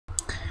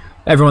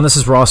Everyone, this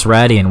is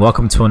Raddi, and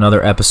welcome to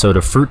another episode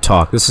of Fruit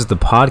Talk. This is the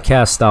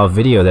podcast style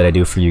video that I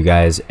do for you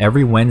guys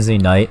every Wednesday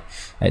night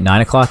at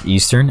 9 o'clock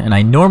Eastern, and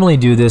I normally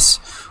do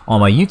this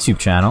on my YouTube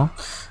channel,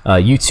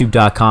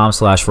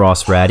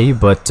 youtube.com/RossRaddi,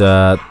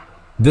 but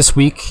this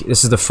week,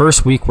 this is the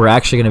first week we're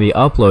actually going to be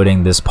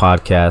uploading this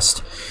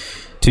podcast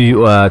to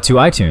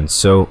iTunes.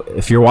 So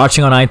if you're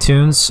watching on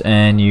iTunes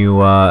and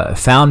you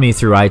found me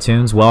through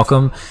iTunes,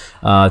 welcome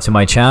to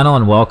my channel,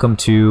 and welcome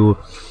to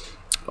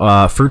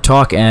Fruit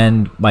Talk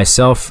and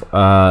myself,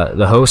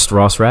 the host,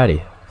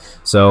 Raddi.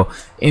 So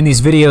in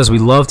these videos, we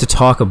love to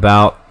talk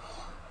about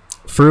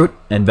fruit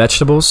and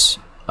vegetables,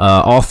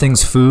 all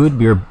things food.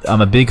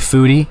 I'm a big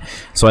foodie,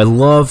 so I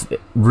love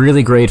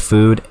really great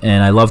food,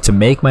 and I love to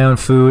make my own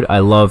food. I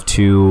love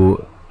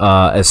to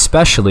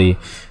especially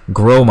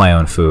grow my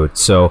own food.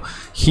 So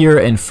here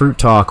in Fruit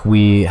Talk,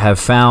 we have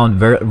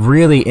found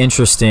really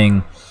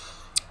interesting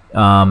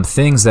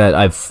things that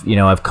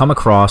I've come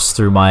across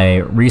through my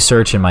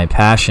research and my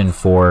passion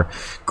for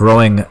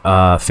growing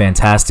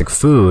fantastic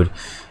food.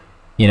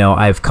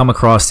 I've come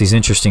across these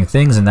interesting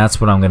things, and that's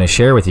what I'm going to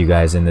share with you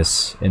guys in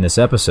this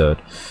episode.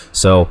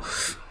 So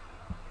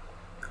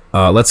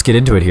let's get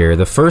into it here.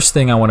 The first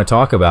thing I want to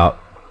talk about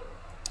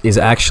is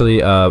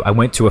actually I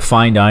went to a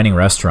fine dining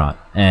restaurant,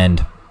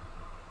 and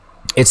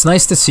it's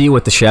nice to see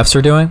what the chefs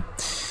are doing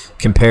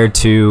compared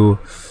to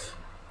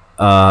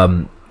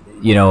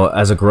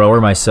as a grower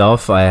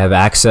myself. I have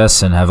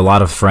access and have a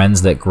lot of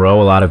friends that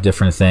grow a lot of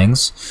different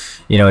things.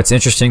 It's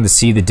interesting to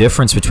see the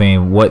difference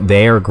between what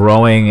they are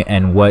growing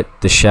and what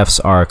the chefs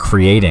are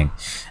creating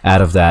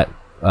out of that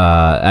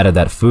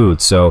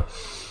food. So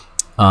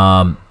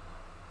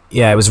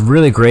yeah, it was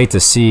really great to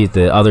see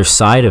the other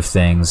side of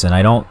things, and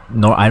I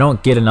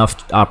don't get enough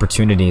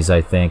opportunities,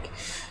 I think,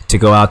 to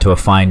go out to a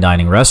fine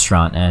dining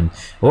restaurant. And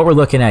what we're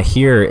looking at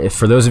here,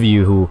 for those of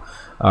you who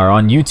are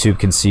on YouTube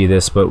can see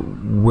this, but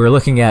we're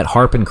looking at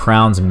Harp and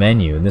Crown's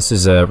menu. And this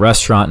is a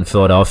restaurant in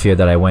Philadelphia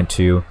that I went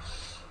to.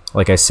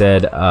 Like I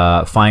said,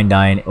 fine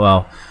dining,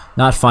 well,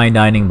 not fine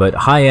dining, but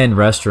high-end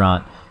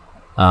restaurant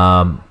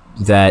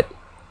that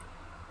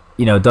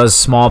does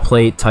small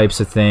plate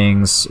types of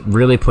things,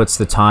 really puts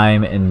the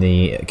time and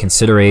the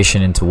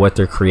consideration into what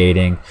they're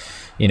creating.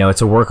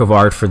 It's a work of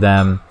art for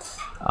them.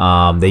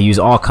 They use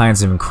all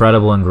kinds of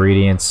incredible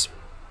ingredients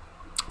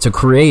to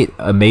create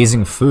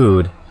amazing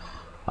food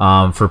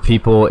for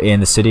people in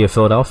the city of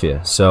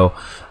Philadelphia. So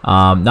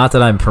not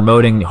that I'm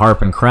promoting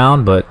Harp and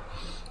Crown, but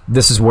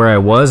this is where I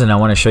was, and I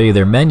want to show you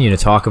their menu to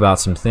talk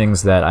about some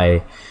things that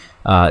I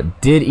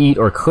did eat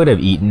or could have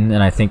eaten,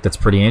 and I think that's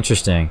pretty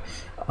interesting.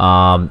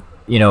 I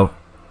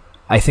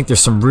think there's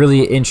some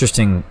really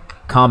interesting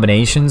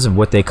combinations of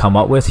what they come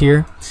up with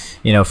here.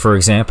 For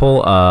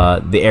example,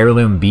 the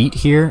heirloom beet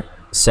here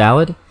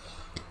salad.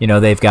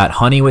 They've got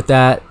honey with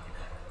that.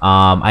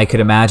 I could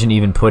imagine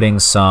even putting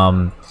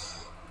some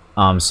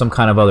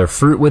kind of other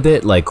fruit with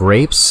it, like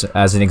grapes.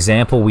 As an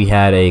example, we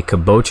had a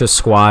Kabocha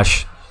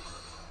squash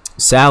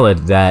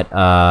salad that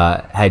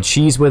had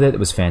cheese with it. It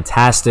was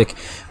fantastic.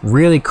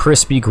 Really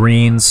crispy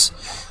greens.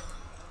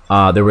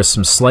 There was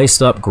some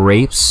sliced up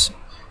grapes,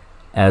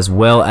 as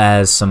well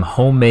as some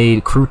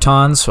homemade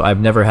croutons. I've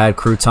never had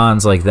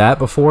croutons like that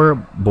before.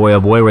 Boy, oh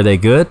boy, were they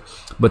good.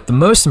 But the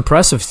most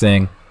impressive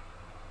thing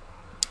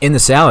in the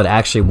salad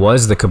actually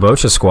was the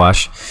Kabocha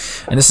squash,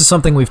 and this is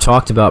something we've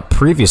talked about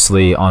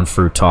previously on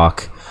Fruit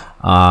Talk.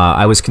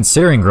 I was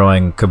considering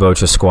growing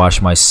Kabocha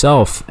squash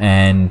myself,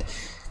 and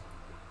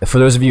for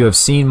those of you who have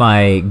seen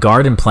my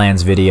garden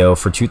plans video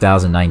for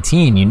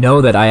 2019, you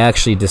know that I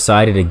actually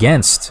decided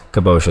against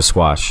Kabocha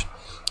squash.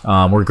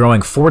 We're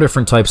growing 4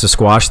 different types of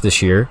squash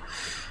this year.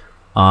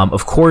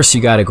 Of course,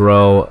 you got to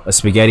grow a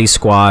spaghetti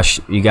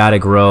squash. You got to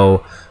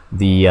grow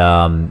the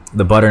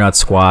butternut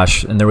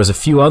squash, and there was a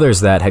few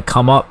others that had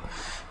come up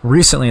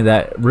recently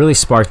that really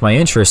sparked my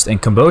interest, and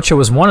Kabocha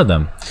was one of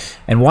them.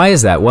 And why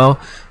is that? Well,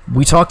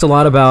 we talked a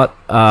lot about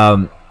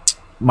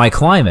my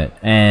climate,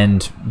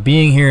 and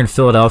being here in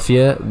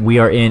Philadelphia, we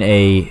are in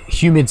a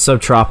humid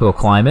subtropical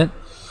climate.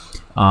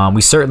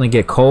 We certainly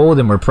get cold,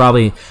 and we're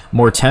probably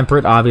more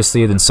temperate,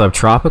 obviously, than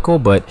subtropical,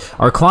 but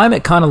our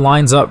climate kind of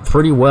lines up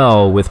pretty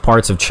well with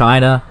parts of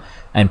China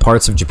and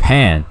parts of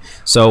Japan.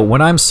 So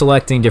when I'm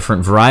selecting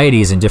different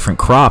varieties and different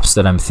crops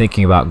that I'm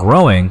thinking about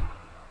growing,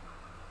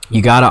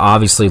 you got to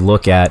obviously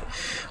look at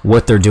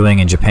what they're doing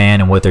in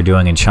Japan and what they're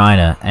doing in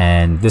China.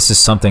 And this is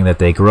something that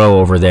they grow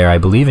over there, I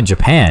believe in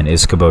Japan,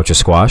 is Kabocha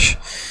squash.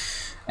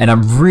 And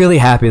I'm really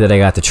happy that I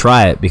got to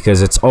try it,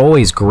 because it's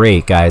always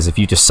great, guys. If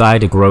you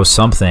decide to grow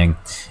something,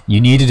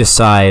 you need to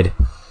decide.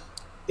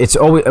 It's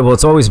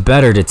always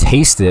better to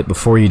taste it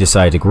before you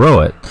decide to grow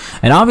it.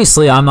 And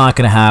obviously, I'm not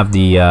going to have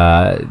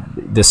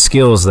the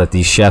skills that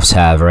these chefs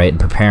have, right, in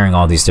preparing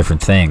all these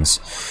different things.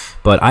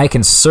 But I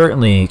can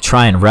certainly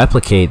try and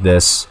replicate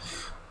this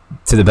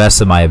to the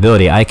best of my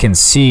ability. I can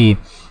see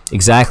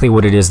exactly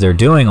what it is they're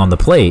doing on the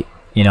plate.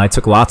 I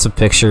took lots of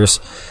pictures,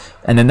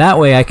 and then that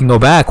way I can go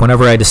back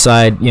whenever I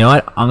decide,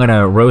 what, I'm going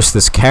to roast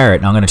this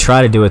carrot, and I'm going to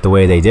try to do it the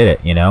way they did it,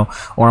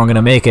 or I'm going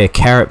to make a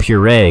carrot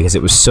puree because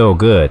it was so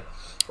good.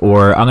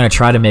 or I'm going to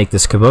try to make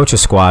this kabocha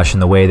squash in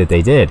the way that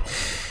they did.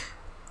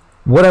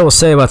 What I will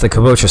say about the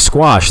kabocha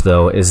squash,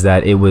 though, is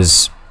that it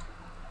was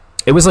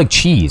like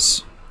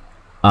cheese,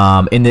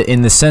 in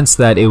the sense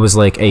that it was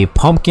like a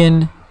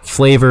pumpkin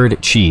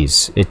flavored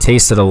cheese. It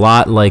tasted a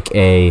lot like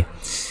a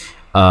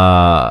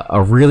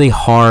really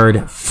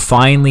hard,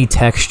 finely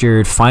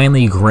textured,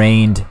 finely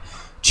grained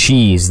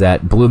cheese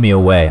that blew me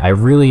away. I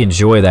really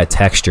enjoy that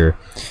texture.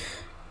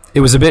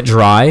 It was a bit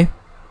dry,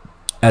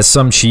 as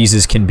some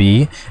cheeses can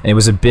be, and it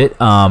was a bit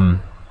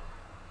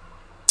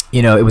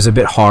you know, it was a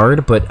bit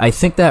hard, but I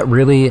think that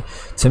really,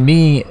 to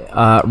me,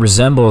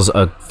 resembles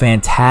a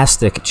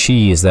fantastic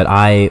cheese that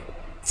I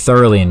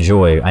thoroughly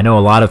enjoy. I know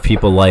a lot of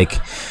people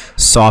like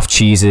soft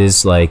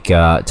cheeses, like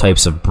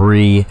types of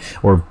brie,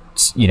 or,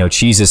 you know,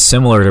 cheeses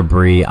similar to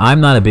brie.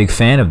 I'm not a big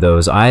fan of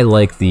those. I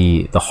like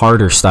the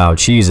harder style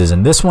cheeses,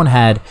 and this one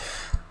had,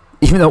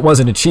 even though it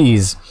wasn't a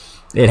cheese,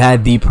 it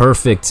had the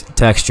perfect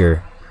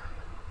texture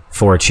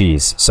for a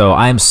cheese. So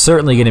I'm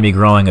certainly going to be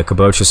growing a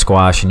kabocha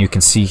squash, and you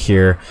can see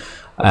here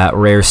at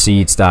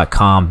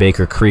rareseeds.com,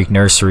 Baker Creek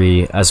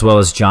Nursery, as well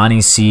as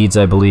Johnny's Seeds,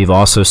 I believe,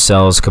 also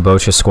sells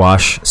kabocha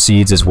squash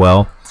seeds as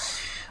well.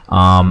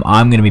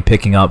 I'm going to be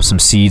picking up some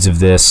seeds of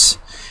this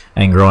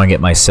and growing it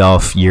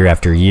myself year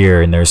after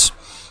year, and there's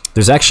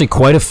actually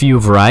quite a few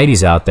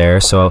varieties out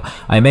there, so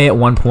I may at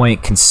one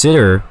point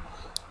consider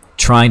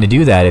trying to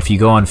do that. If you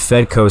go on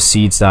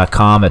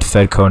fedcoseeds.com at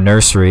Fedco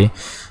Nursery,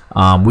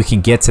 we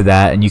can get to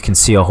that, and you can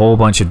see a whole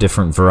bunch of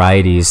different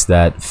varieties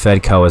that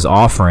Fedco is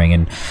offering,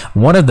 and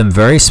one of them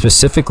very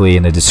specifically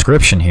in the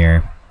description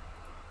here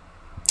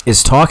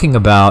is talking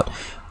about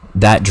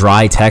that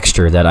dry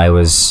texture that I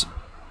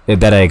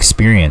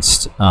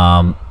experienced.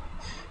 Let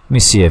me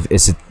see if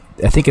it's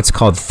I think it's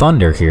called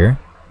Thunder here.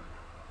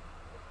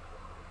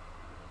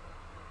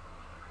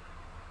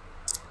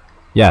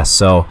 Yeah,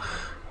 so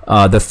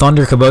the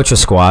Thunder Kabocha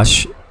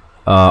squash.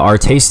 Our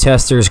taste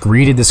testers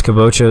greeted this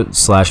kabocha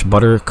 /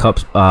 buttercup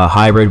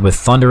hybrid with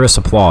thunderous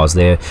applause.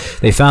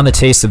 They found the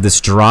taste of this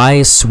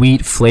dry,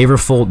 sweet,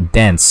 flavorful,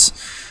 dense,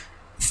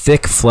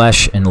 thick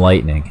flesh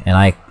enlightening, and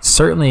I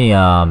certainly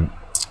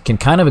can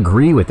kind of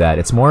agree with that.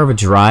 It's more of a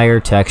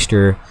drier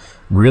texture,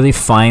 really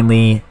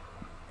finely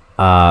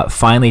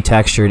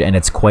textured, and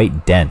it's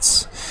quite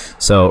dense.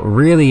 So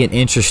really an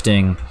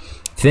interesting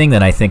thing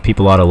that I think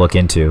people ought to look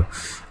into.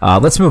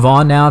 Let's move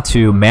on now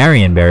to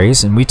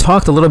Marionberries, and we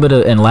talked a little bit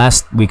in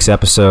last week's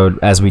episode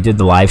as we did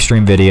the live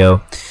stream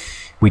video.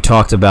 We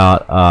talked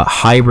about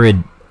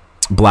hybrid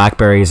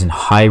blackberries and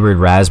hybrid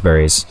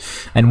raspberries,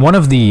 and one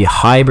of the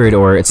hybrid,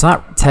 or it's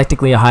not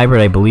technically a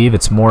hybrid, I believe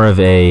it's more of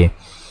a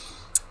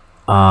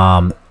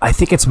I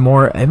think it's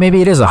more,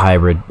 maybe it is a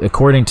hybrid.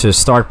 According to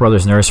Stark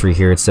Brothers Nursery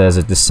here, it says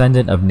a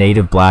descendant of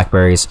native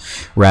blackberries,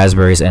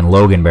 raspberries, and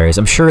loganberries.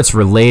 I'm sure it's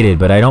related,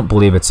 but I don't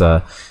believe it's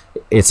a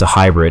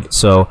hybrid.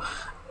 So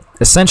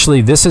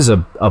essentially, this is a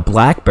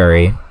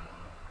blackberry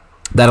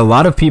that a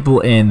lot of people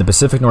in the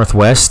Pacific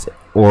Northwest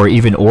or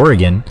even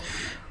Oregon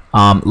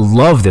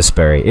love this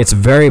berry. It's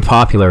very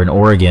popular in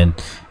Oregon,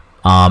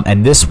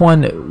 and this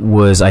one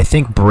was, I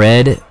think,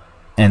 bred,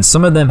 and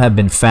some of them have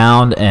been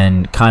found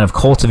and kind of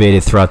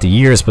cultivated throughout the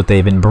years, but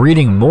they've been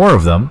breeding more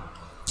of them,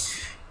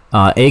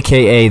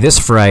 aka this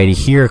variety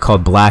here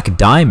called Black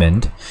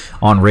Diamond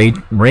on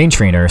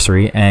Raintree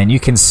Nursery, and you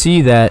can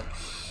see that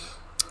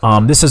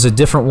this is a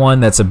different one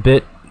that's a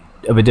bit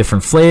of a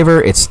different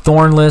flavor. It's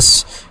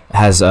thornless,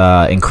 has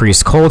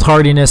increased cold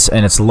hardiness,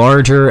 and it's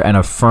larger and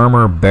a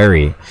firmer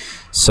berry.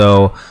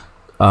 So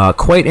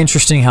quite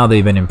interesting how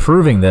they've been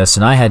improving this,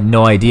 and I had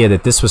no idea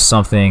that this was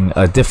something,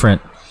 a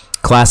different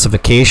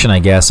classification, I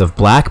guess, of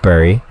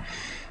blackberry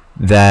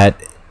that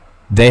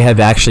they have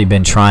actually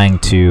been trying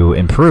to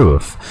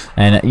improve.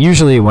 And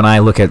usually when I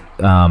look at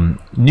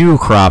new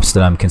crops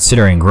that I'm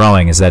considering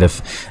growing, is that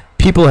if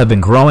people have been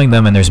growing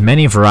them and there's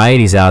many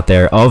varieties out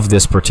there of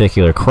this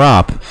particular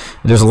crop,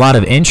 there's a lot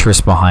of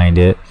interest behind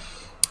it,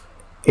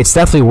 it's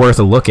definitely worth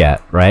a look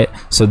at, right?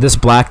 So this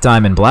Black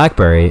Diamond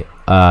blackberry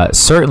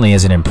certainly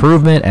is an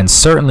improvement, and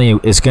certainly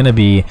is going to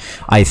be,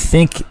 I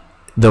think,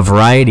 the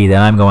variety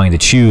that I'm going to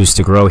choose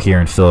to grow here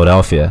in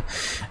Philadelphia.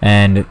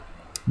 And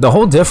the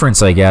whole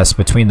difference, I guess,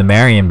 between the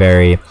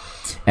Marionberry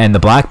and the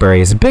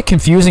blackberry is a bit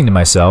confusing to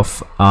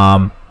myself.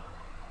 A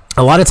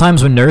lot of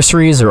times when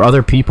nurseries or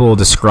other people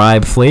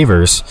describe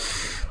flavors,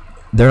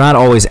 they're not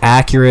always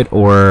accurate,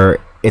 or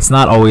it's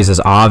not always as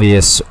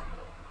obvious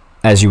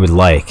as you would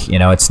like. You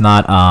know, it's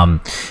not,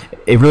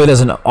 it really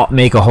doesn't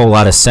make a whole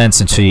lot of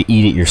sense until you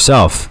eat it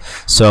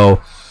yourself.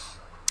 So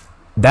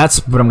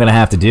that's what I'm going to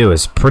have to do,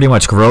 is pretty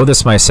much grow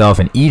this myself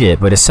and eat it.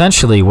 But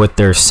essentially what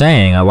they're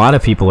saying, a lot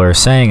of people are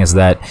saying, is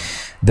that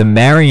the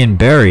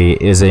Marionberry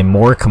is a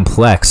more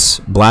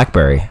complex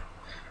blackberry.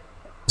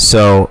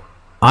 So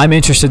I'm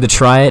interested to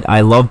try it.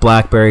 I love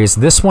blackberries.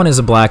 This one is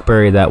a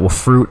blackberry that will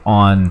fruit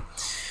on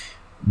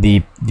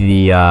the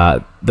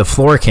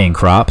floricane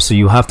crop, so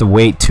you have to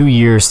wait 2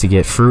 years to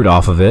get fruit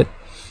off of it.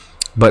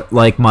 But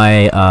like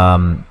my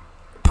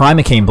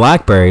primocane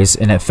blackberries,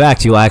 and in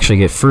fact you'll actually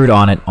get fruit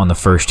on it on the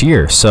first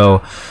year.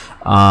 So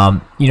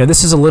You know,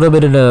 this is a little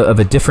bit of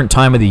a different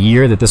time of the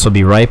year that this will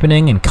be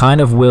ripening, and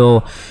kind of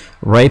will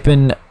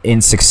ripen in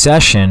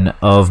succession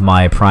of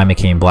my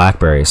Primocane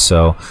blackberries.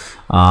 So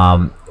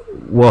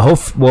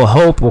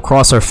we'll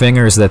cross our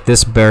fingers that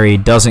this berry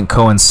doesn't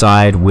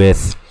coincide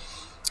with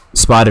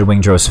spotted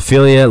wing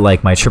Drosophila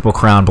like my Triple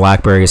Crown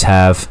blackberries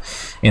have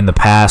in the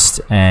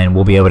past, and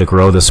we'll be able to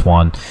grow this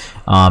one.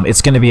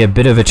 It's going to be a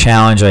bit of a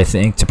challenge, I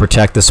think, to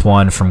protect this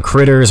one from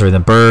critters or the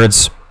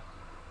birds,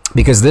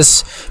 because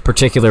this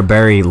particular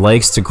berry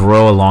likes to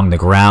grow along the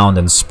ground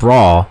and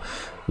sprawl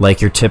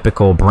like your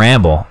typical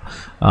bramble.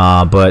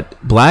 But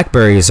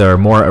blackberries are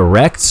more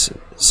erect,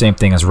 same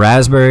thing as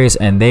raspberries,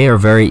 and they are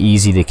very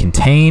easy to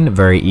contain,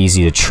 very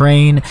easy to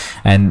train,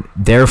 and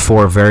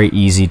therefore very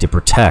easy to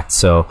protect.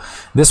 So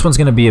this one's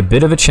going to be a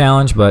bit of a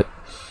challenge, but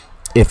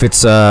if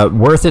it's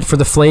worth it for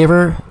the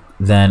flavor,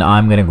 then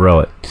I'm going to grow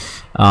it.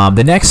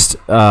 The next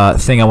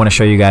thing I want to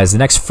show you guys, the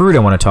next fruit I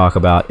want to talk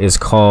about, is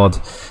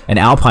called an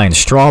alpine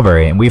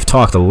strawberry, and we've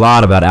talked a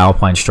lot about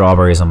alpine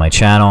strawberries on my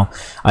channel.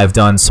 I've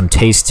done some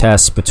taste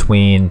tests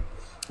between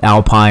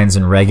alpines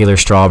and regular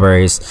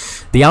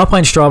strawberries. The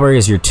alpine strawberry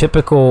is your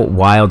typical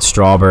wild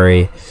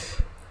strawberry.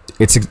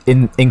 It's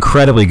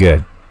incredibly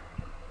good,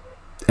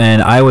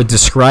 and I would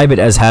describe it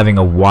as having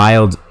a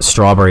wild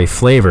strawberry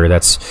flavor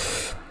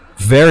that's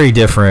very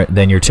different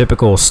than your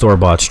typical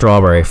store-bought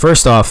strawberry.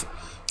 First off,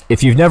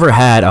 if you've never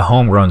had a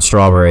homegrown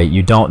strawberry,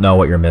 you don't know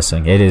what you're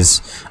missing. It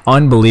is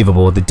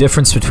unbelievable. The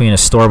difference between a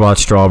store-bought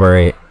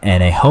strawberry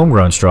and a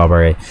homegrown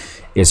strawberry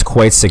is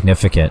quite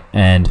significant.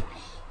 And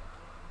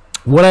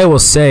what I will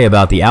say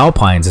about the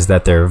alpines is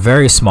that they're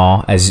very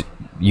small, as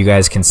you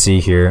guys can see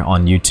here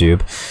on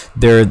YouTube.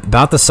 They're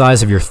about the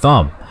size of your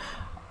thumb.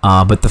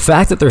 But the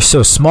fact that they're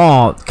so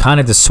small kind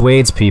of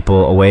dissuades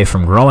people away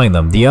from growing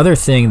them. The other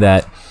thing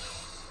that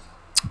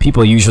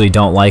people usually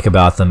don't like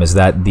about them is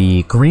that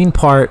the green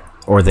part,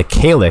 or the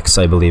calyx,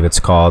 I believe it's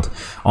called,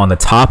 on the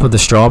top of the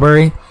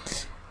strawberry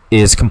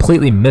is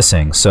completely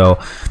missing. So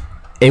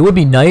it would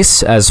be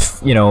nice,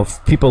 as you know,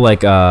 people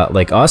like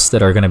us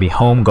that are going to be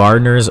home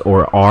gardeners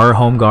or are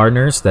home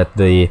gardeners, that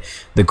the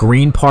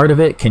green part of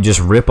it can just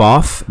rip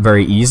off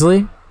very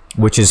easily,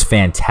 which is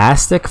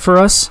fantastic for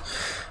us.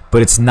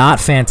 But it's not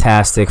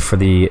fantastic for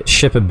the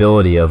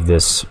shippability of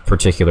this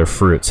particular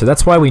fruit. So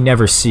that's why we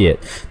never see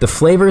it. The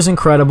flavor is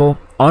incredible,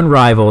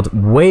 unrivaled,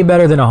 way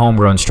better than a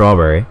homegrown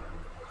strawberry.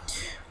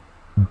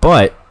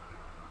 But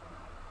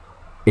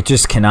it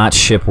just cannot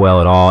ship well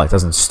at all. It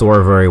doesn't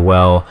store very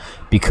well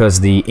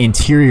because the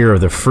interior of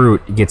the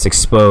fruit gets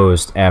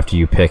exposed after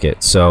you pick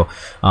it. So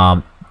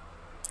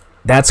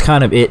that's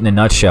kind of it in a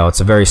nutshell. It's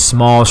a very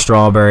small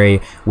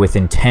strawberry with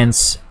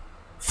intense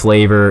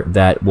flavor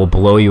that will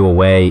blow you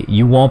away.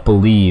 You won't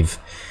believe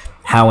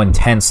how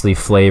intensely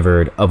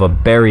flavored of a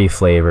berry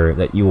flavor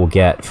that you will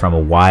get from a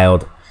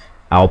wild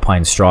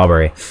alpine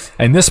strawberry.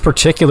 And this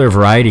particular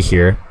variety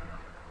here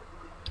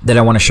that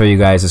I want to show you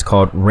guys is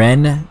called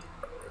Reine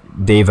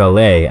de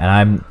Valais, and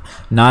I'm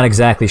not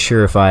exactly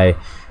sure if I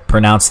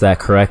pronounced that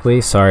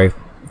correctly. Sorry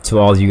to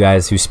all you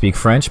guys who speak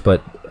French,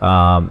 but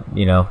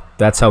you know,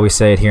 that's how we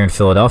say it here in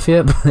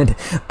Philadelphia.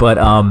 but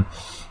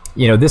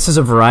you know, this is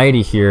a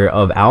variety here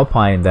of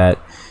alpine that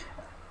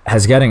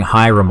has getting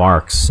high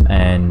remarks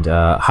and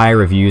high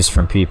reviews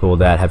from people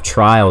that have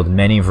trialed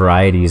many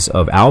varieties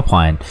of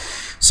alpine.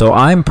 So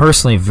I'm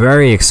personally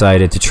very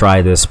excited to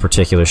try this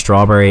particular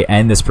strawberry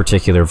and this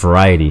particular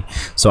variety.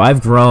 So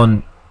I've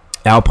grown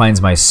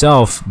alpines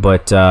myself,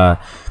 but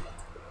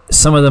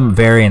some of them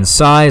vary in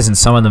size and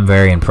some of them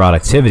vary in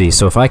productivity.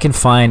 So if I can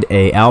find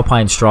a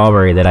alpine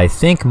strawberry that I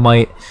think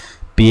might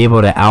be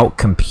able to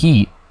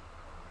outcompete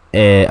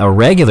a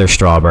regular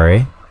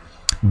strawberry,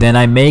 then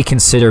I may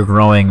consider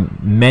growing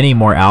many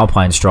more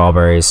alpine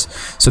strawberries.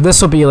 So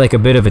this will be like a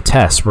bit of a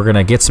test. We're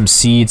gonna get some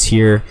seeds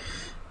here.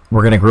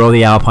 We're gonna grow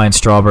the alpine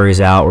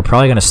strawberries out. We're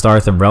probably gonna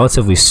start them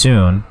relatively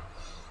soon.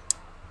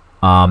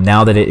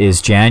 Now that it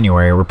is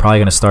January, we're probably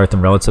gonna start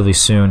them relatively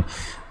soon.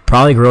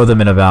 Probably grow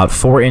them in about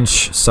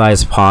 4-inch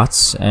size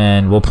pots,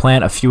 and we'll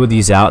plant a few of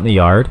these out in the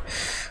yard,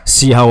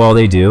 see how well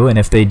they do. And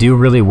if they do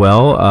really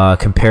well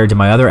compared to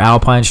my other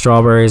alpine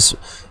strawberries,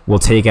 we'll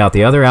take out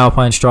the other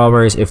alpine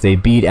strawberries. If they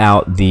beat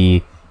out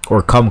the,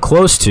 or come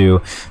close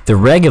to, the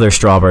regular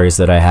strawberries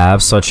that I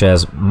have, such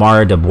as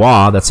Mar de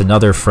Bois, that's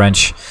another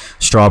French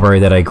strawberry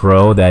that I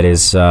grow that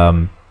is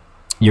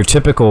your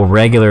typical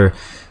regular.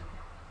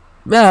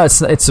 Yeah,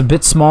 it's a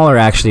bit smaller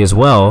actually as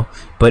well,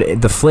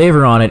 but the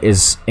flavor on it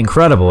is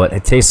incredible.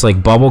 It tastes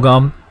like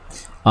bubblegum.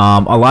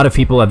 A lot of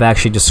people have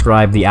actually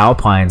described the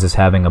alpines as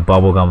having a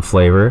bubblegum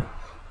flavor.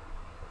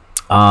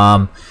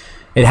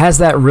 It has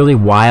that really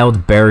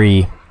wild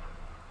berry,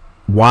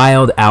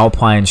 wild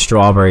alpine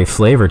strawberry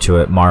flavor to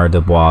it, Mar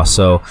de Bois.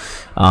 So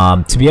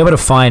to be able to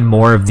find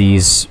more of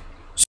these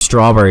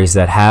strawberries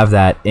that have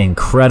that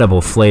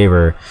incredible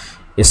flavor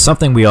is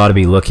something we ought to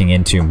be looking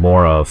into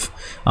more of.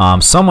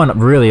 Someone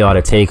really ought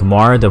to take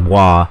Mar de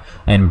Bois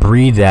and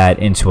breed that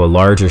into a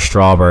larger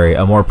strawberry,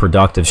 a more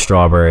productive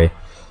strawberry,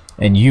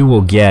 and you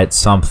will get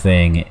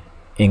something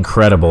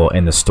incredible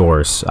in the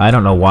stores. I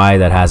don't know why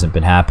that hasn't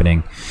been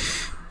happening,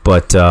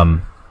 but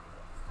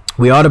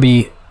we ought to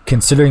be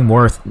considering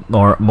more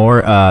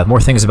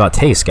things about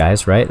taste,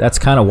 guys, right? That's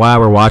kind of why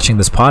we're watching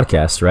this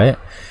podcast, right?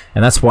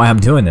 And that's why I'm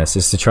doing this,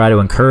 is to try to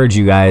encourage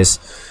you guys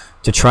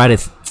to try to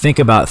think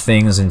about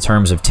things in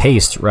terms of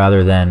taste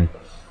rather than,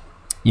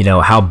 you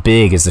know, how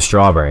big is the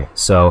strawberry.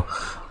 So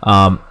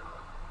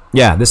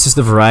yeah, this is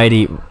the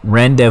variety.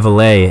 Reine de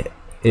Valais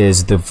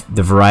is the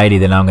variety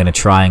that I'm going to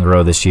try and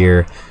grow this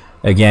year.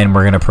 Again,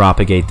 we're going to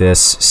propagate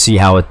this, see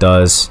how it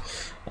does,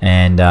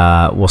 and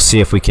we'll see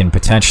if we can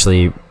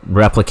potentially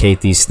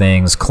replicate these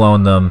things,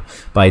 clone them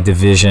by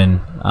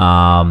division,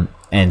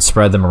 and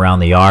spread them around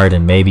the yard,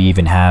 and maybe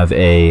even have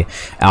a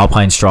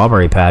alpine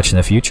strawberry patch in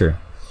the future.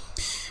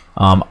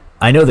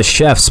 I know the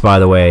chefs, by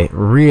the way,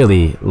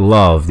 really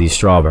love these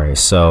strawberries.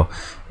 So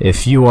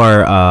if you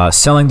are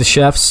selling to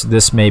chefs,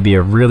 this may be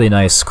a really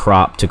nice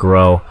crop to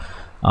grow,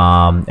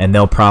 and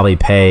they'll probably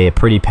pay a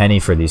pretty penny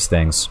for these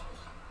things.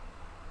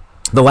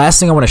 The last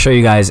thing I want to show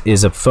you guys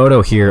is a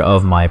photo here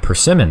of my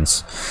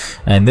persimmons,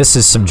 and this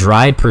is some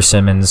dried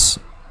persimmons,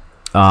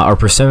 or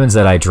persimmons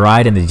that I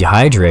dried in the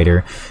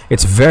dehydrator.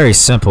 It's very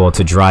simple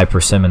to dry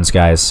persimmons,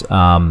 guys.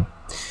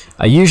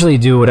 I usually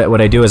do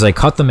what I do is I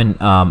cut them in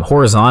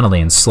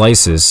horizontally in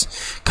slices,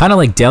 kind of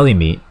like deli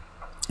meat,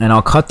 and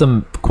I'll cut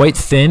them quite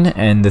thin.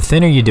 And the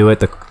thinner you do it,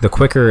 the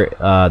quicker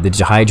the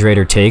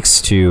dehydrator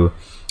takes to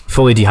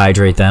fully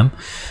dehydrate them.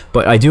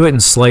 But I do it in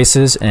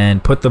slices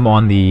and put them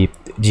on the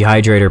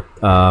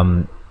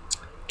dehydrator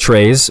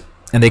trays,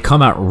 and they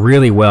come out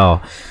really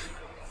well.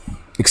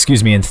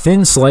 Excuse me. In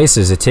thin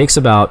slices, it takes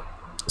about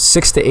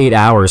 6 to 8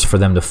 hours for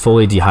them to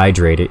fully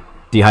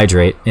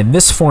dehydrate. In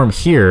this form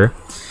here,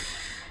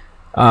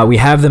 we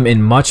have them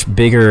in much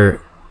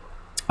bigger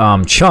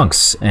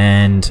chunks,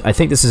 and I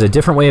think this is a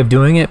different way of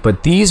doing it,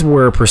 but these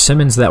were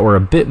persimmons that were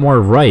a bit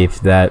more ripe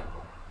that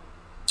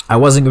I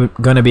wasn't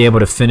going to be able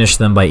to finish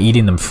them by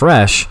eating them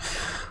fresh.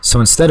 So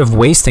instead of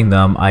wasting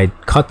them, I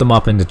cut them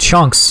up into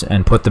chunks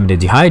and put them in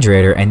the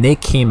dehydrator, and they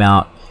came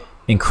out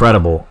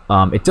incredible.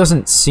 It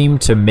doesn't seem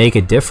to make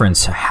a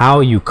difference how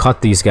you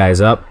cut these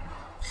guys up.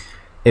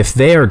 If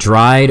they are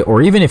dried,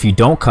 or even if you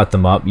don't cut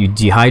them up, you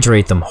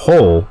dehydrate them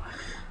whole,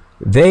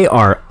 they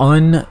are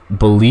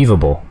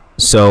unbelievable.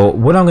 So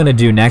what I'm going to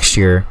do next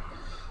year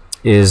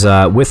is,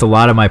 with a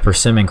lot of my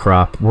persimmon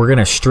crop, we're going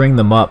to string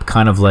them up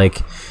kind of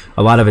like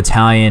a lot of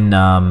Italian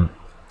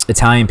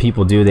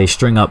people do. They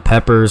string up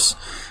peppers.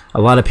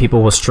 A lot of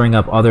people will string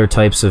up other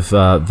types of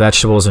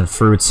vegetables and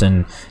fruits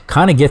and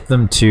kind of get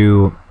them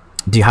to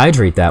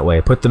dehydrate that way.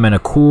 Put them in a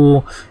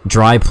cool,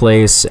 dry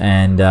place,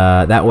 and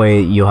that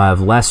way you'll have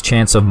less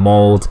chance of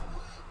mold,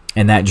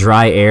 and that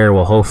dry air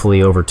will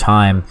hopefully over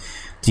time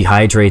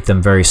dehydrate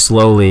them very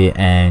slowly,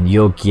 and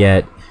you'll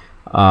get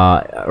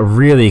a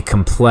really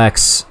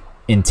complex,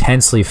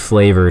 intensely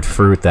flavored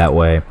fruit that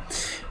way.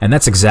 And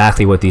that's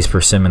exactly what these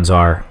persimmons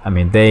are. I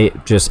mean, they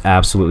just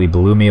absolutely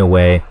blew me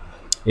away.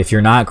 If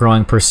you're not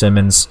growing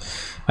persimmons,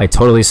 I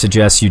totally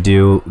suggest you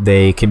do.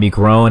 They can be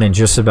grown in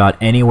just about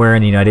anywhere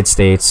in the United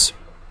States.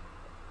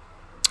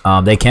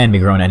 They can be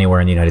grown anywhere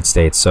in the United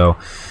States. So,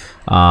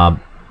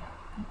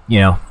 you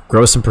know,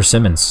 grow some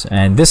persimmons.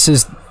 And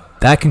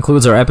that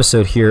concludes our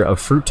episode here of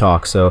Fruit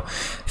Talk. So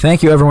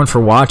thank you everyone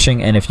for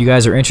watching. And if you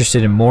guys are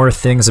interested in more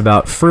things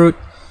about fruit,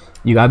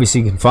 you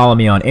obviously can follow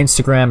me on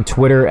Instagram,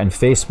 Twitter, and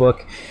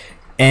Facebook.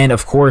 And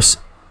of course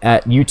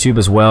at YouTube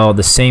as well,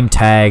 the same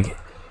tag,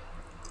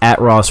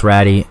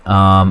 @RossRaddi.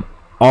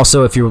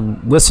 Also, if you're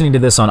listening to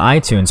this on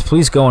iTunes,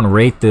 please go and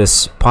rate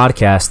this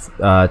podcast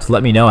to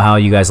let me know how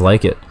you guys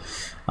like it.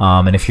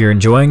 And if you're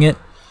enjoying it,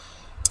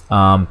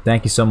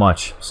 thank you so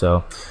much.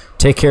 So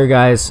take care,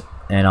 guys,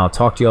 and I'll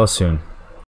talk to you all soon.